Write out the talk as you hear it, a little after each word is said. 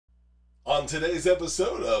On today's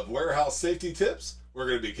episode of Warehouse Safety Tips, we're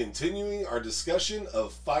going to be continuing our discussion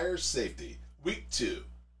of fire safety, week 2.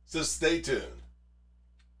 So stay tuned.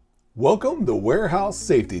 Welcome to Warehouse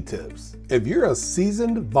Safety Tips. If you're a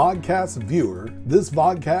seasoned vodcast viewer, this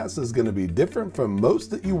vodcast is going to be different from most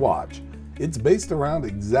that you watch. It's based around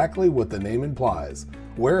exactly what the name implies,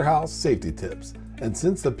 warehouse safety tips. And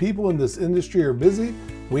since the people in this industry are busy,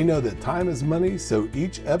 we know that time is money, so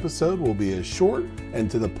each episode will be as short and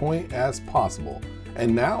to the point as possible.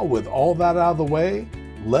 And now, with all that out of the way,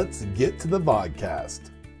 let's get to the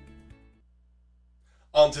vodcast.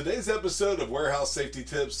 On today's episode of Warehouse Safety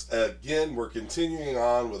Tips, again, we're continuing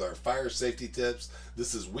on with our fire safety tips.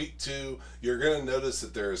 This is week 2. You're going to notice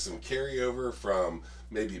that there is some carryover from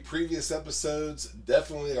maybe previous episodes,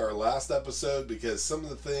 definitely our last episode, because some of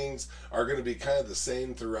the things are going to be kind of the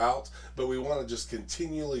same throughout, but we want to just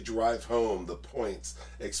continually drive home the points,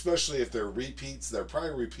 especially if they're repeats. They're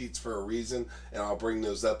probably repeats for a reason, and I'll bring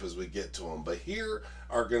those up as we get to them. But here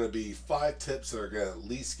are going to be 5 tips that are going to at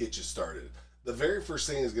least get you started. The very first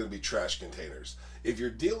thing is going to be trash containers. If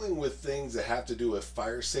you're dealing with things that have to do with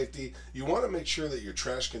fire safety, you want to make sure that your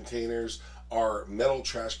trash containers are metal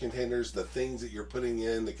trash containers, the things that you're putting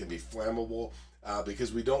in that can be flammable,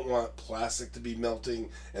 because we don't want plastic to be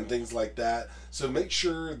melting and things like that. So make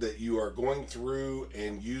sure that you are going through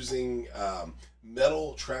and using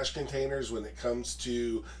metal trash containers when it comes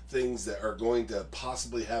to things that are going to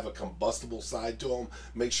possibly have a combustible side to them.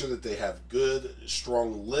 Make sure that they have good,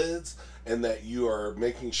 strong lids, and that you are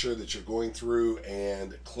making sure that you're going through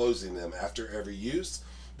and closing them after every use.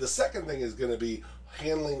 The second thing is going to be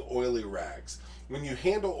handling oily rags. When you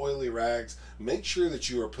handle oily rags, make sure that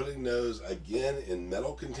you are putting those again in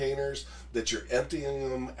metal containers, that you're emptying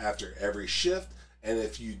them after every shift. And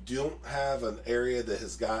if you don't have an area that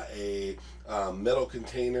has got a metal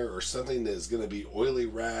container or something that is going to be oily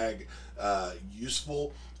rag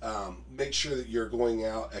useful, make sure that you're going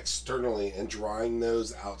out externally and drying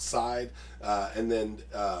those outside, and then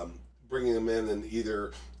bringing them in and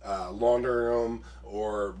either laundering them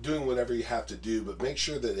or doing whatever you have to do. But make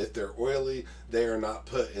sure that if they're oily, they are not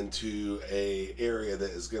put into a area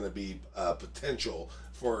that is going to be potential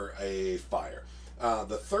for a fire.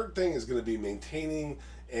 The third thing is going to be maintaining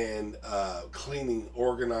and cleaning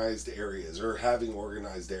organized areas, or having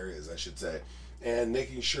organized areas, I should say, and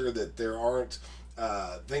making sure that there aren't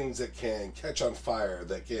things that can catch on fire,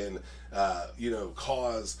 that can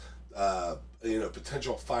cause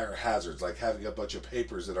potential fire hazards, like having a bunch of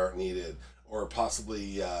papers that aren't needed, or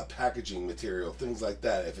possibly packaging material, things like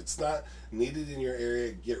that. If it's not needed in your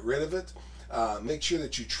area, get rid of it. Make sure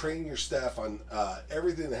that you train your staff on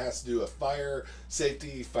everything that has to do with fire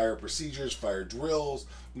safety, fire procedures, fire drills,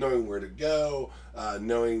 knowing where to go,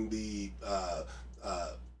 knowing the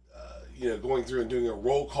going through and doing a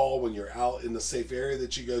roll call when you're out in the safe area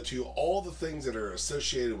that you go to, all the things that are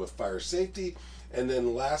associated with fire safety. And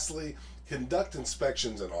then lastly, conduct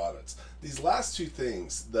inspections and audits. These last 2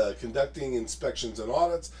 things, the conducting inspections and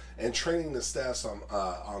audits and training the staffs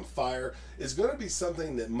on fire, is going to be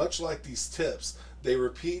something that, much like these tips, they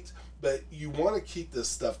repeat, but you want to keep this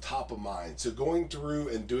stuff top of mind. So going through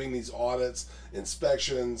and doing these audits,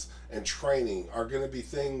 inspections, and training are going to be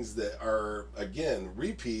things that are, again,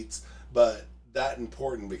 repeats, but that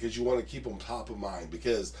important, because you want to keep them top of mind,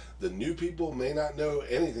 because the new people may not know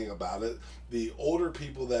anything about it. The older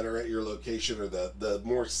people that are at your location, or the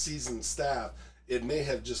more seasoned staff, it may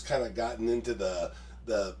have just kind of gotten into the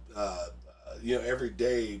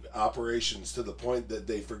everyday operations to the point that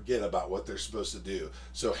they forget about what they're supposed to do.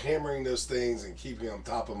 So hammering those things and keeping them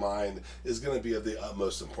top of mind is going to be of the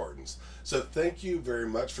utmost importance. So thank you very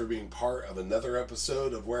much for being part of another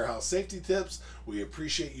episode of Warehouse Safety Tips. We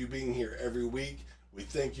appreciate you being here every week. We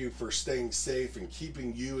thank you for staying safe and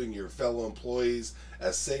keeping you and your fellow employees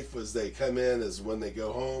as safe as they come in as when they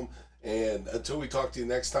go home. And until we talk to you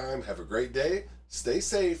next time, have a great day, stay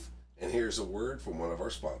safe, and here's a word from one of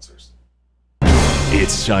our sponsors.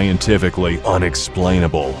 It's scientifically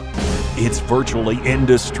unexplainable. It's virtually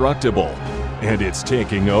indestructible. And it's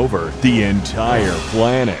taking over the entire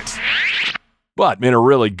planet. But in a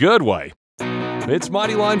really good way. It's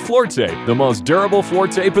Mighty Line Floor Tape, the most durable floor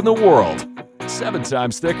tape in the world. 7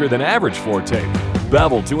 times thicker than average floor tape.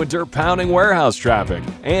 Beveled to endure pounding warehouse traffic.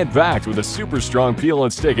 And backed with a super strong peel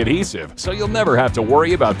and stick adhesive, so you'll never have to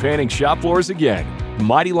worry about painting shop floors again.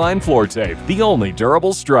 Mighty Line Floor Tape, the only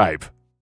durable stripe.